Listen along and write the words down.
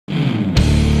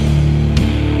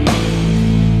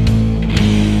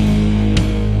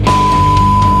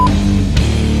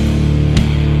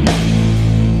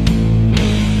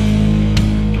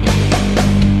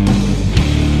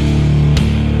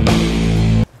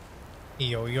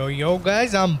Yo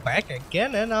guys, I'm back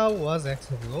again and I was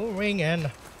exploring and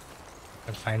I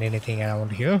can't find anything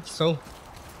around here. So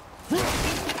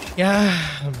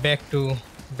yeah, back to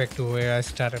where I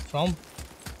started from.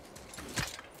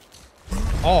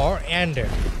 Or ended.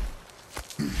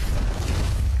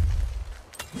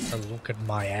 Oh, look at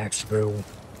my axe, bro.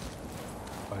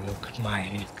 Oh, look at my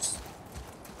axe.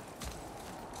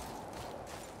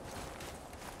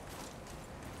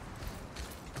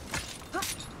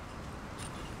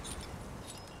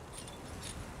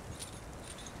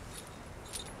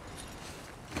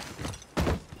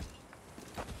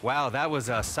 Wow, that was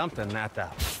something at the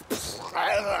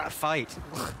fight.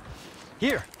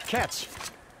 Here, catch.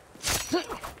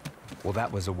 Well,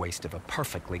 that was a waste of a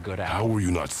perfectly good hour. How were you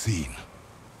not seen?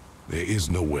 There is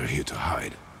nowhere here to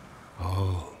hide.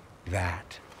 Oh,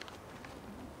 that.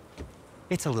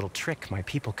 It's a little trick my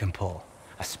people can pull.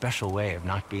 A special way of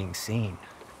not being seen.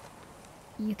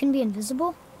 You can be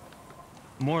invisible?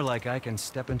 More like I can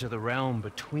step into the realm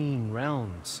between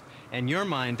realms. And your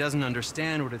mind doesn't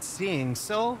understand what it's seeing,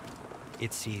 so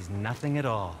it sees nothing at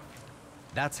all.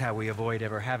 That's how we avoid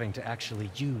ever having to actually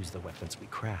use the weapons we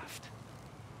craft.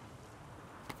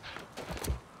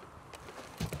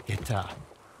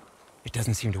 It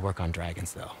doesn't seem to work on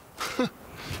dragons, though.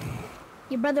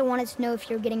 Your brother wanted to know if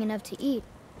you're getting enough to eat.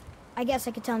 I guess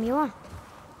I could tell him you are.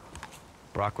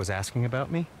 Brock was asking about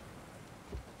me?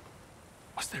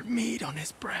 Was there meat on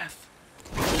his breath?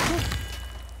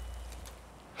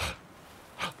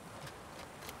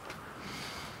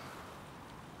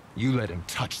 You let him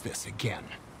touch this again.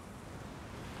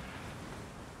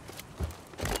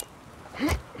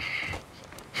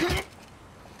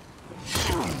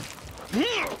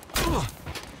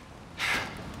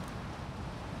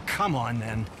 Come on,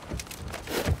 then.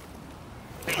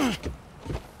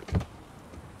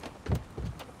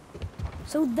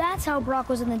 So that's how Brock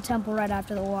was in the temple right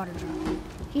after the water drop.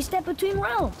 He stepped between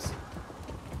realms.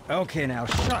 Okay, now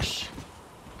shush.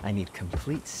 I need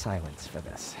complete silence for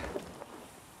this.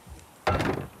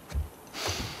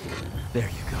 There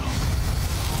you go.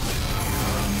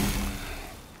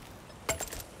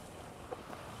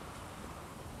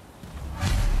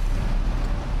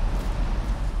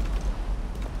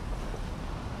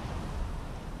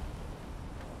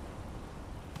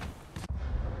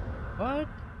 What?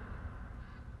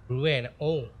 Ruin.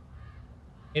 Oh.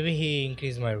 Maybe he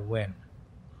increased my ruin.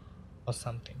 Or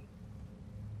something.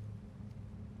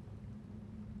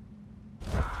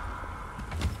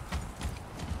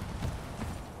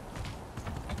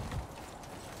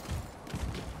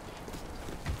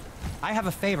 I have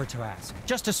a favor to ask.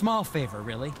 Just a small favor,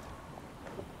 really.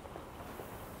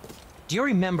 Do you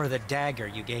remember the dagger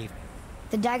you gave me?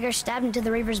 The dagger stabbed into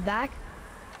the Reaver's back?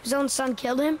 His own son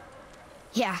killed him?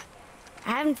 Yeah,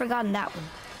 I haven't forgotten that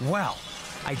one. Well,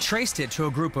 I traced it to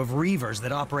a group of Reavers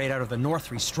that operate out of the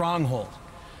Northry stronghold.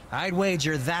 I'd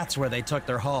wager that's where they took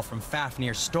their haul from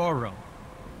Fafnir's storeroom,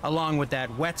 along with that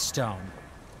whetstone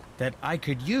that I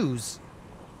could use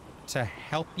to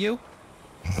help you.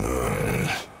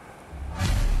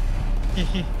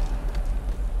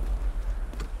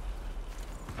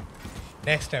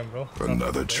 Next time, bro.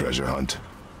 Another treasure hunt.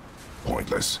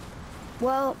 Pointless.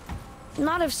 Well,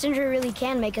 not if Sindri really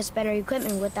can make us better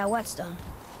equipment with that whetstone.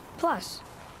 Plus,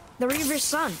 the Reaver's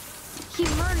son. He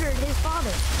murdered his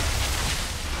father.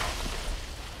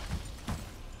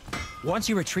 Once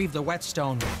you retrieve the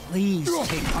whetstone, please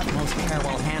take utmost care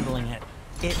while handling it.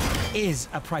 It is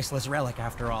a priceless relic,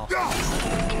 after all.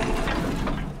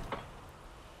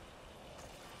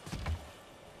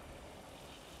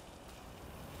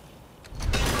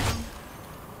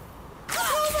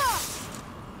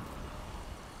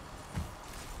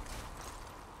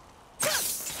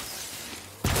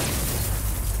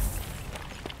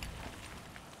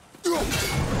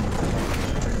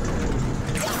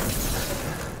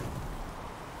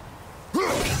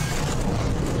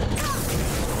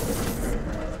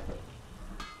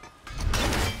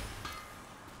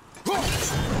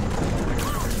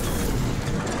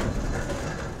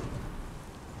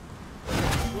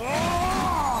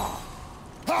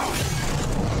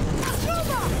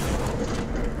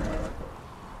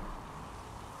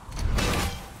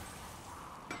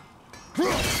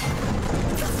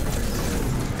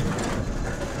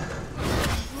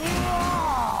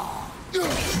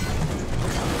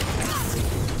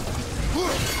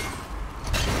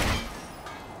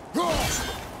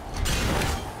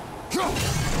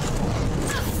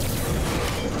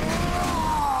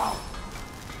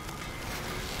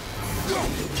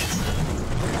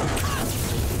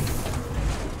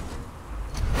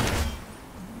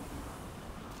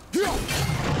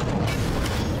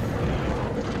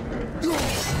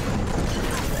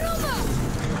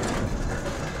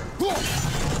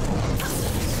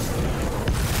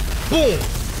 Boom!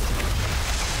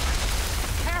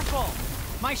 Careful!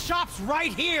 My shop's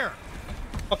right here!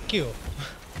 Fuck you.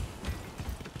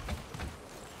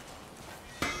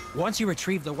 Once you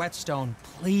retrieve the whetstone,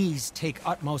 please take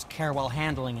utmost care while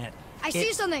handling it. I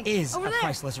see something. It is Over a there.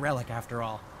 priceless relic after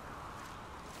all.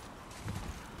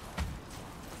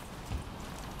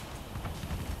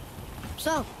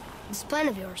 So, this plan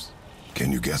of yours.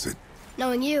 Can you guess it?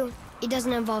 Knowing you, it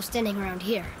doesn't involve standing around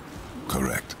here.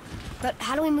 Correct. But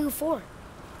how do we move forward?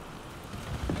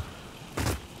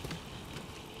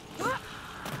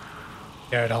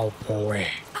 Get out, boy.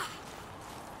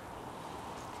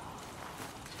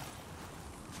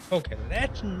 Okay,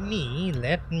 let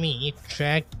me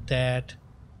check that,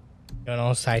 you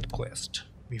know, side quest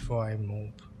before I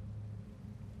move.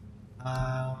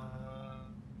 I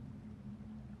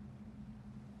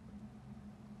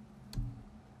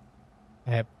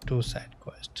have 2 side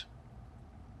quests.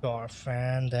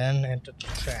 Orphan, then enter the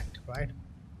track, right?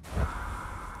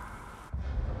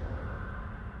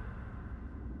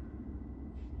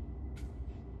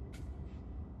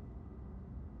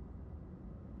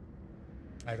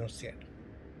 I don't see it.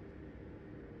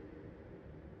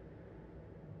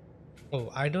 Oh,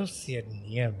 I don't see it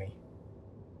near me.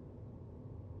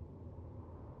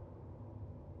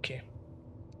 Okay.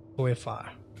 Way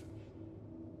far.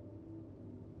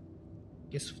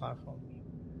 It's far from me.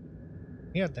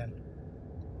 Here then.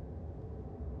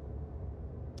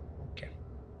 Okay.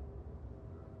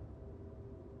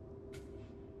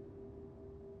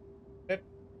 Let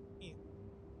me.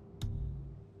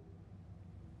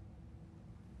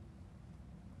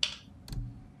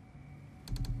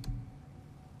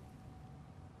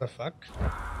 The fuck?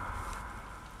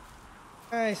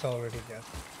 Ah, it's already there.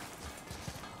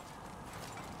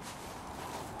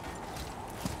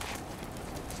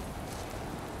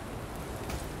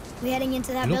 We heading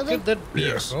into that Look building? at that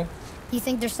beer, Yes. bro. You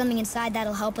think there's something inside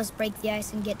that'll help us break the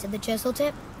ice and get to the chisel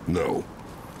tip? No.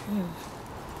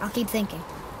 I'll keep thinking.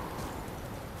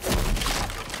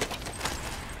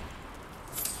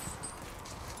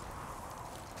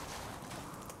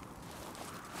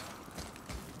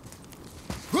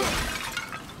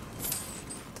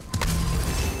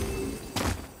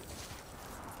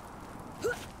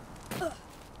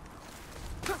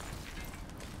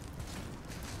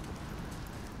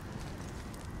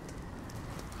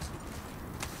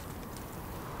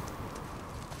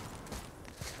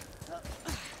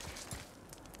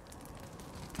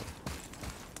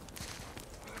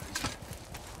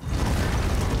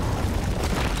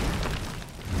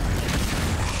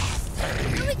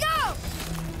 Here we go!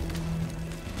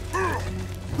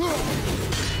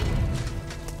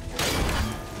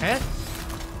 Huh?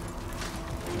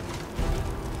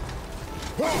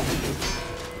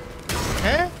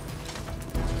 Huh?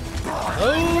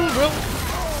 Oh, bro.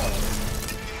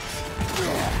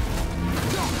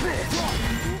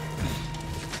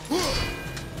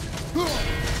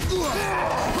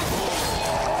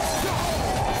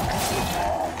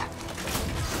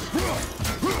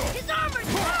 His armor's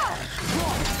down!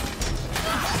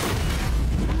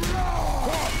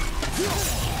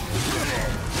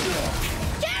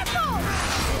 Careful!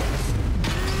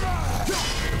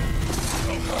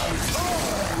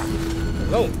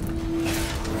 Go.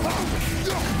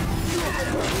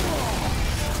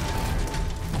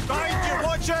 Find you,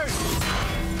 watch out!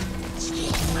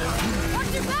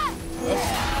 Watch your back!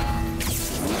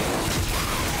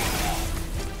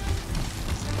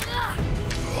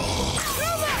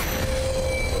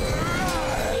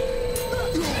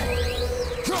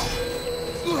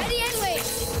 Ready anyway!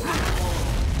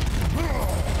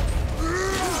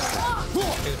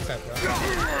 Take that, bro.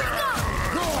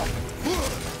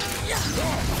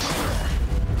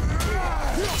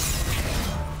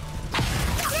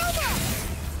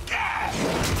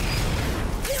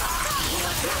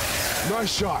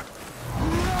 Nice shot.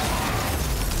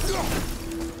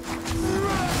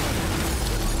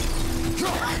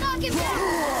 Knock him down!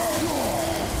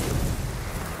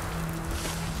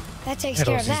 That takes That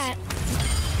care was of that.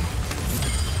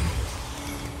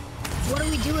 What do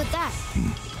we do with that?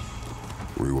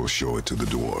 We will show it to the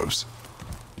dwarves.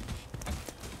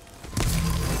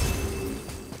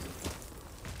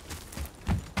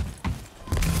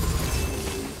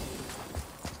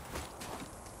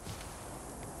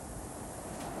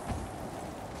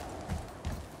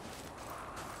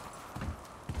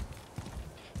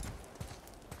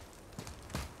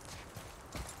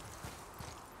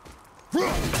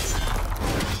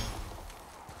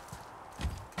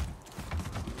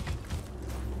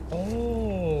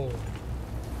 Oh.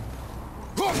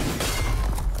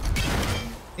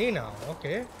 See now,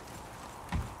 okay.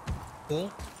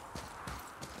 Cool.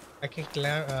 I can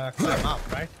climb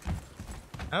up, right?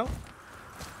 No? Am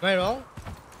I wrong?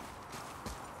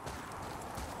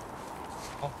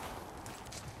 Oh.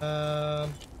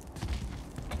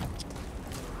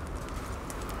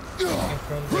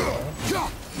 From there.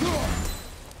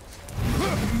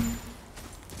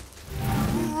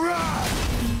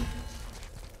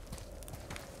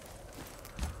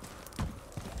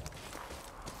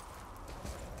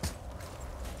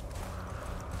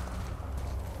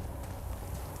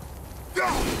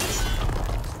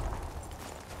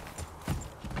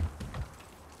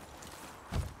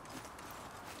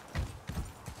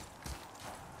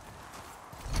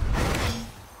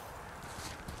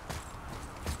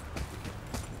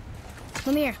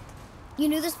 Come here. You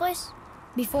knew this place?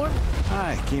 Before?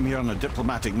 I came here on a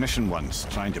diplomatic mission once,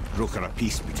 trying to broker a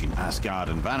peace between Asgard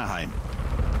and Vanaheim.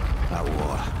 That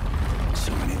war.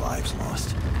 So many lives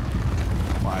lost.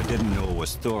 What I didn't know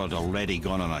was Thor had already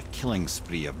gone on a killing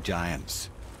spree of giants.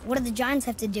 What do the giants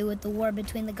have to do with the war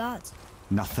between the gods?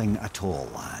 Nothing at all,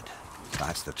 lad.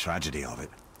 That's the tragedy of it.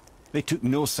 They took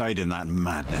no side in that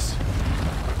madness.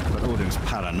 But Odin's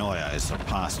paranoia is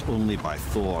surpassed only by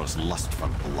Thor's lust for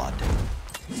blood.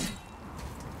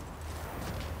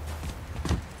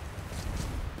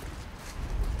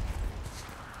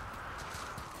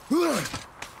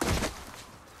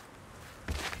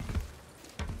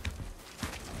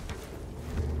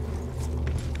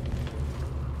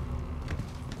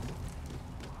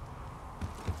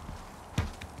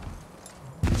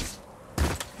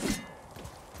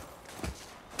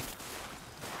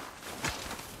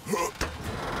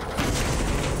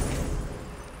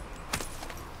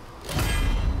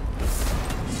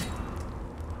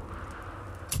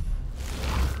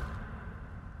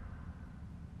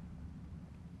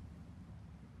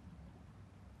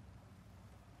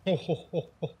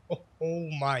 Oh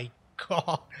my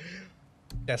god.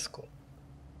 That's cool.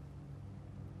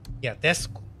 Yeah, that's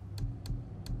cool.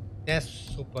 That's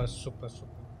super.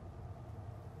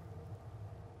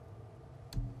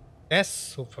 That's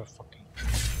super fucking.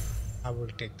 I will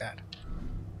take that.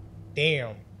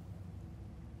 Damn.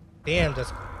 Damn,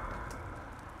 that's cool.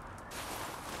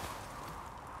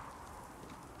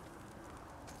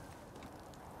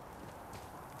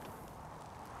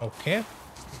 Okay,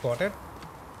 got it.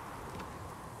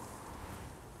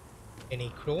 Any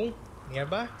crew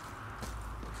nearby?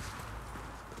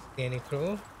 Any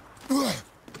crew?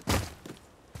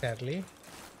 Sadly.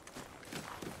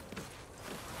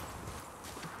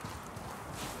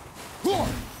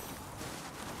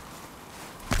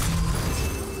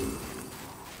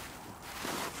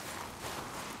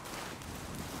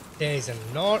 There is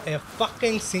not a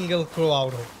fucking single crew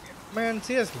out of here. Man,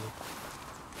 seriously.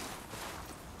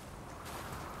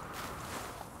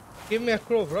 Give me a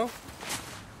crew, bro.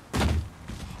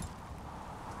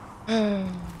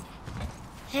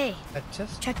 Hey,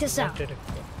 check this out.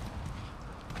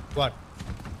 What?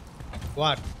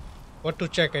 What? What to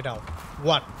check it out?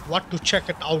 What? What to check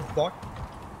it out? What?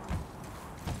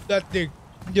 Nothing.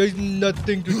 There's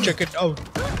nothing to check it out.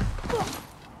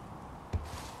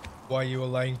 Why you are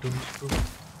lying to me, bro?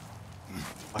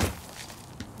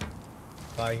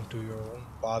 Lying to your own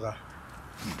father.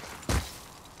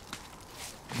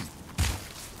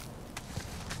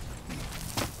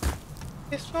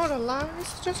 It's not a lie,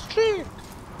 it's just trick.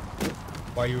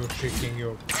 Why you tricking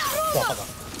your father?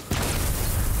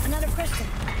 Another crystal.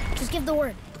 Just give the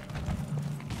word.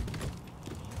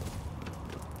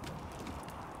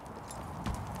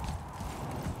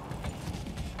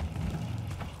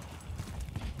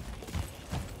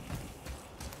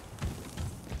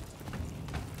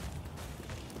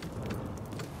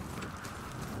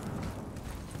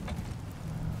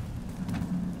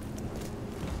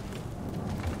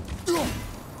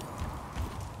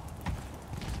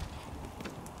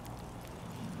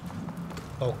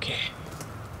 Okay.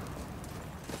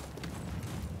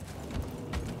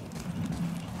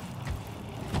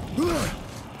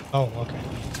 Oh, okay.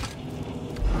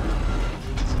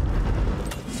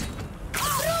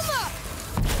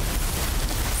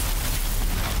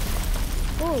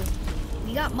 Ooh,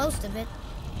 we got most of it.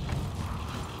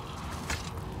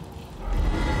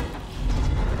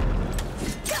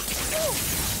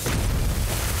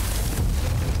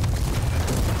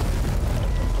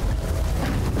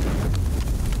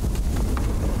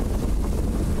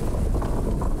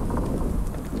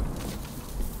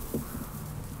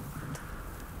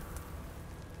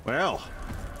 Well,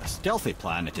 a stealthy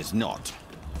plan it is not.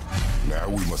 Now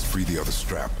we must free the other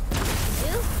strap.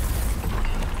 You?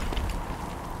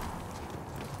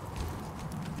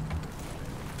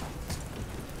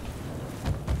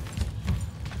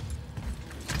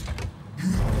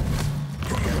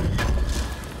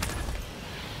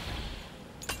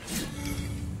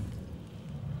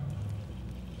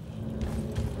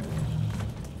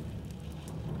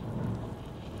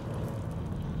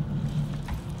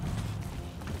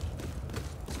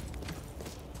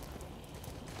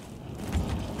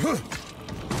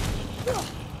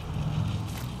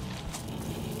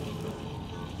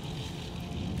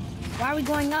 Why are we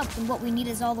going up when what we need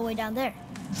is all the way down there?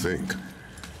 Think.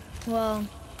 Well,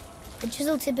 the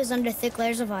chisel tip is under thick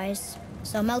layers of ice,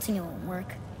 so melting it won't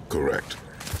work. Correct.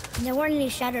 And there weren't any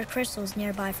shattered crystals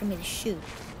nearby for me to shoot,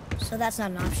 so that's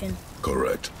not an option.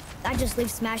 Correct. That just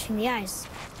leaves smashing the ice.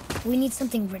 We need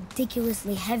something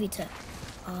ridiculously heavy to...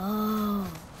 Oh,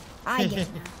 I get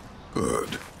it now.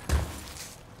 Good.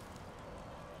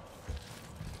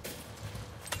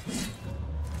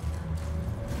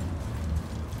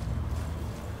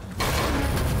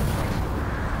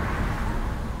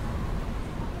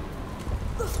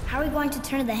 How are we going to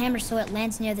turn the hammer so it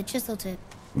lands near the chisel tip?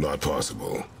 Not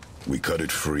possible. We cut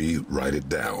it free, write it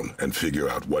down, and figure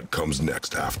out what comes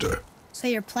next after. So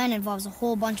your plan involves a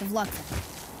whole bunch of luck then?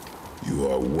 You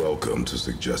are welcome to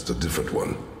suggest a different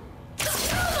one.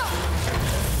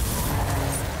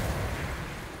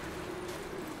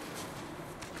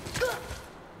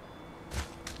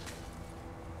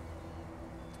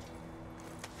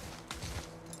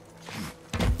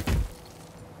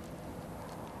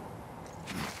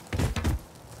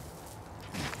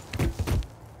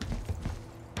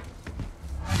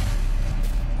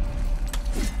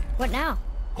 What now?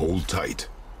 Hold tight.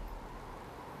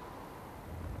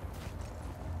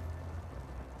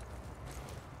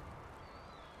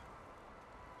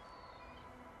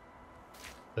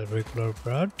 The regular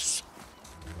birds.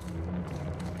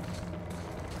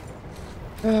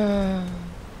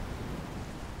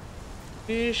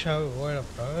 Fish, how what a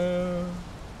bird.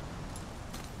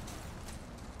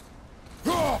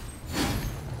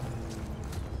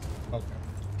 Okay.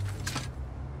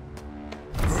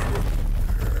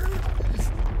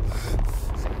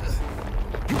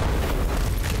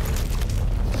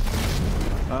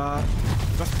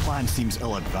 This plan seems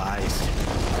ill-advised.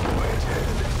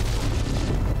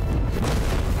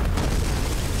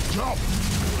 Jump!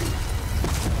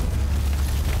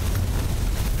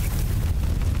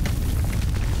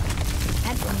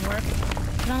 That didn't work.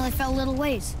 It only fell a little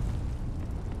ways.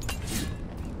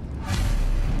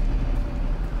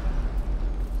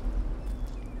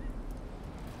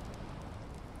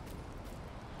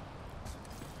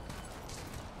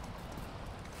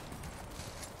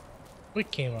 We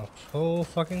came up so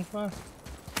fucking far.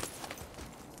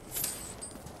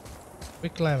 We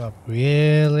climb up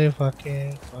really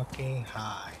fucking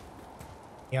high.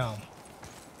 Yum.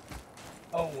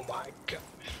 Oh my god.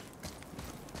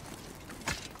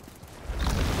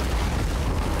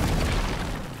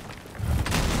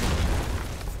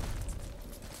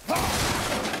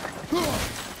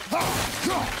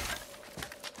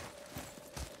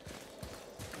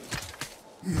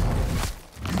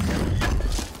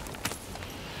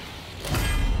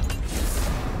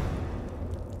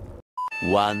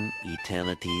 One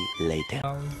eternity later.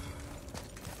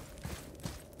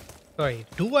 Sorry,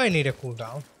 do I need a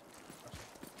cooldown?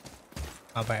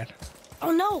 Not bad.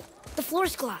 Oh no! The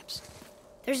floor's collapsed.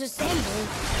 There's a sand bowl.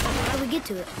 How do we get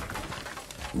to it?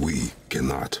 We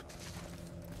cannot.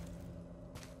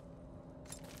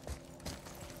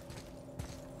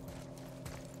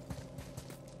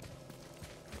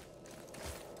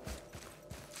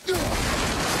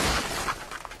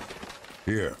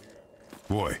 Here,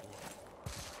 boy.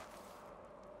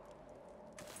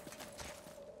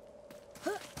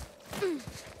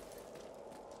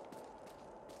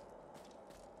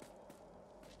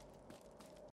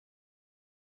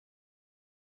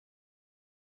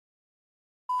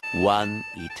 One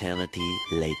eternity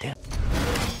later.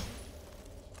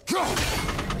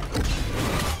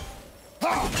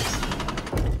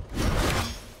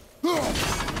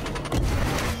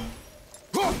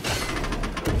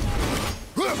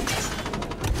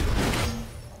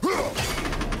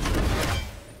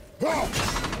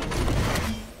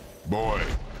 Boy.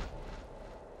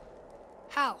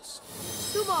 House.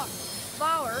 Sumar.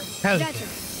 Flower. Hell Veteran.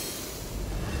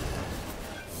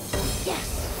 yeah.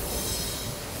 Yes!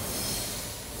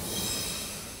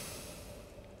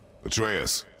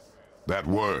 Atreus, that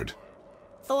word.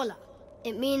 Thola.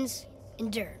 It means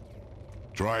endure.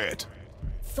 Try it.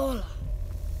 Thola.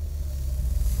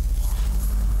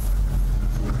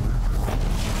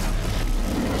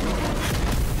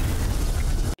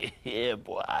 Yeah,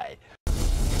 boy.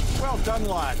 Well done,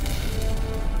 lad.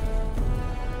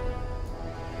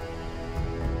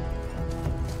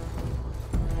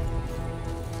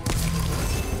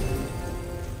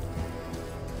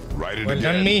 Write it Well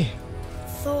again. done, me.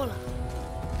 Thola.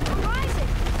 We're rising!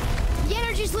 The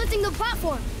energy's lifting the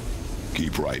platform!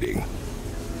 Keep writing.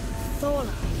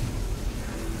 Thola.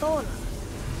 Thola.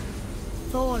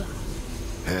 Thola.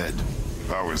 Head,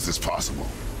 how is this possible?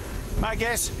 My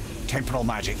guess, temporal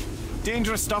magic.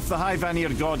 Dangerous stuff the High Vanir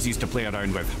gods used to play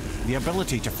around with. The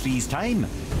ability to freeze time.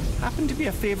 Happened to be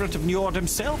a favourite of Njord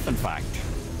himself, in fact.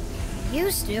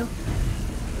 Used to.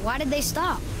 Why did they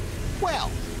stop?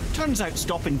 Well, turns out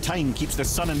stopping time keeps the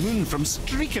sun and moon from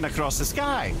streaking across the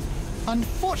sky.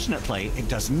 Unfortunately, it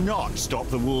does not stop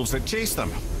the wolves that chase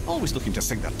them, always looking to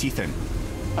sink their teeth in.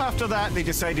 After that, they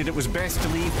decided it was best to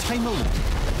leave time alone.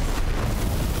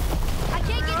 I can't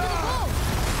get to the wolf!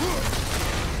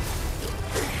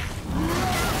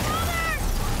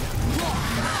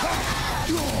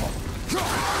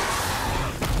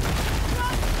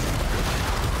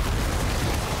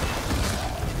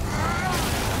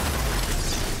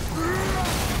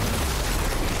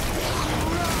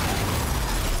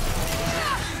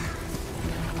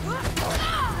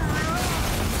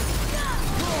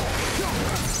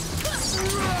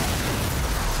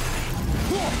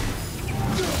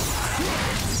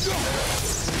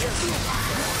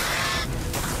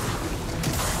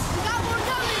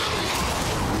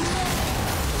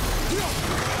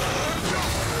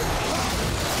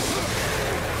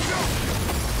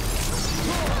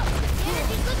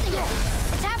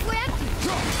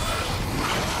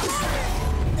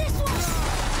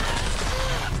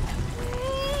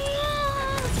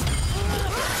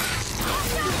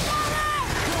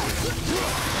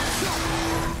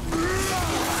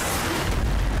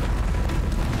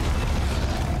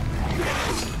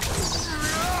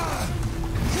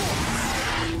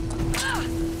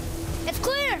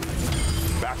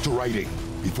 To writing,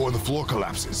 before the floor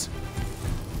collapses.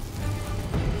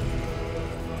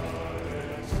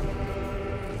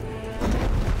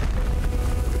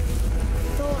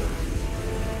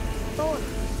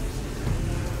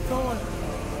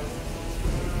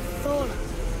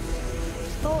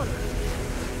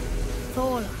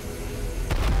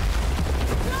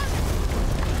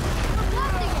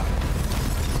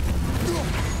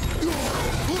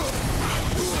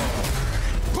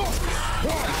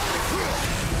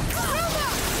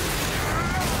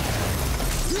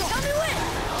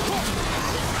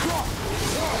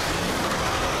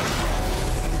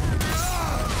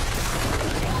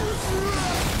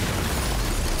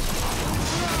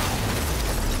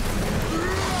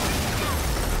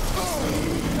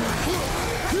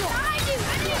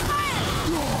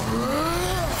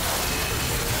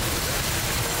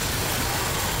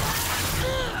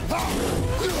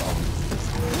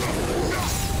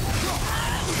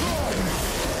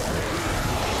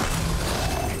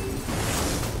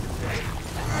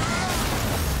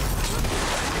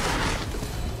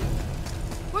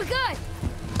 We're good!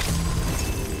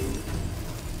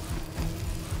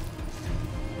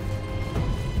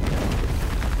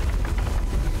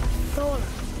 Thola.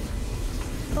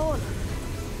 Thola.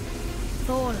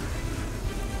 Thola.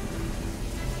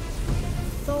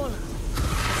 Thola.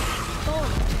 Thola.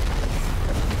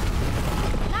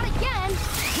 Not again!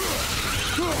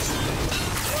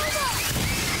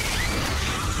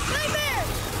 Nightmare!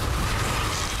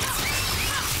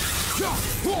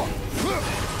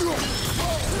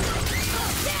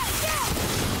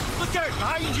 Look out,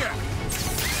 behind you!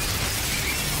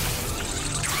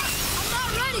 I'm not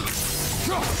ready!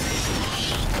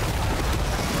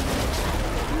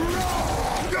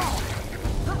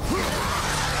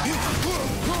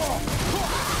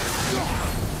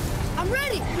 I'm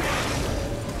ready!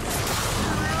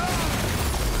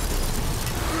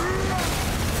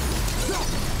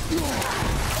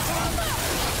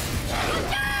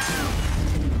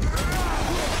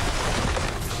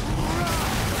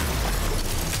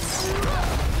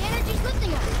 The energy's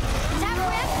lifting us. It's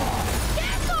halfway empty.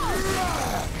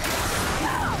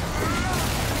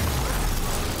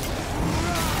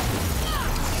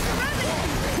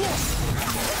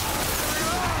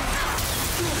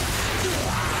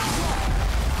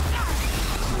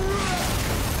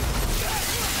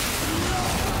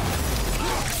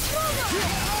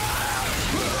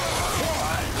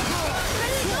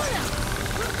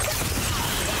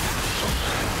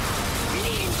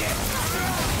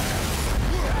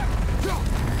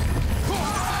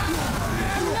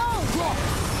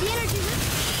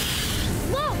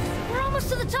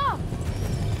 To the top!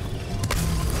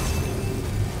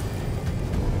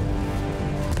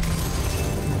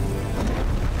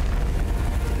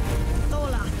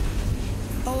 Thola.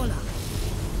 Thola.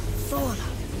 Thola.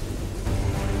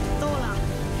 Thola.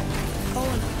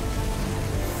 Thola.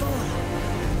 Thola.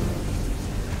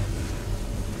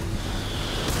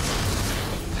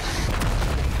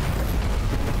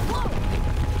 Whoa!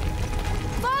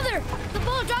 Father! The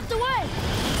boat dropped away!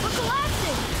 We're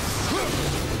collapsing!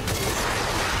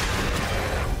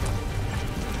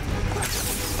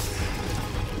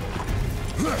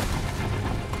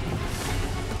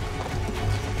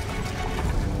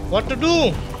 What to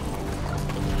do?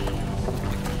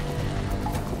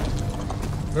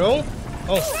 Bro?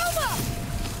 Oh.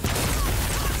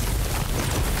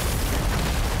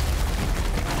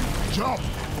 Jump!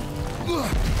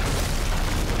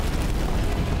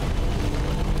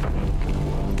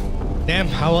 Damn,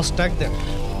 I was stuck there.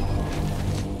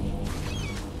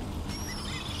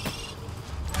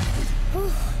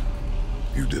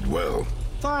 You did well.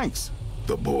 Thanks.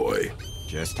 The boy.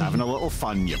 Just having a little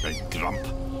fun, you big grump.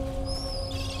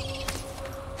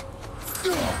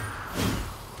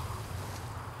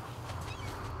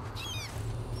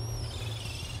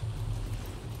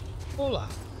 Hola.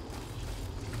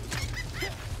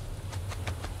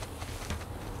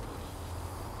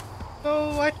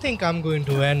 So I think I'm going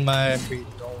to end my video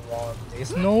on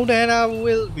this. Know that I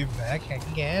will be back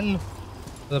again.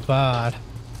 The part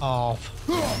of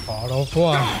God of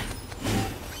War.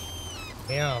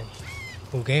 Yeah,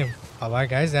 cool game. Bye bye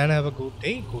guys, and have a good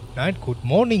day, good night, good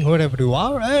morning, wherever you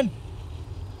are, and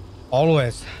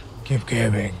always keep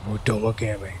gaming with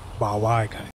DOOMARGAMING. Bye bye guys.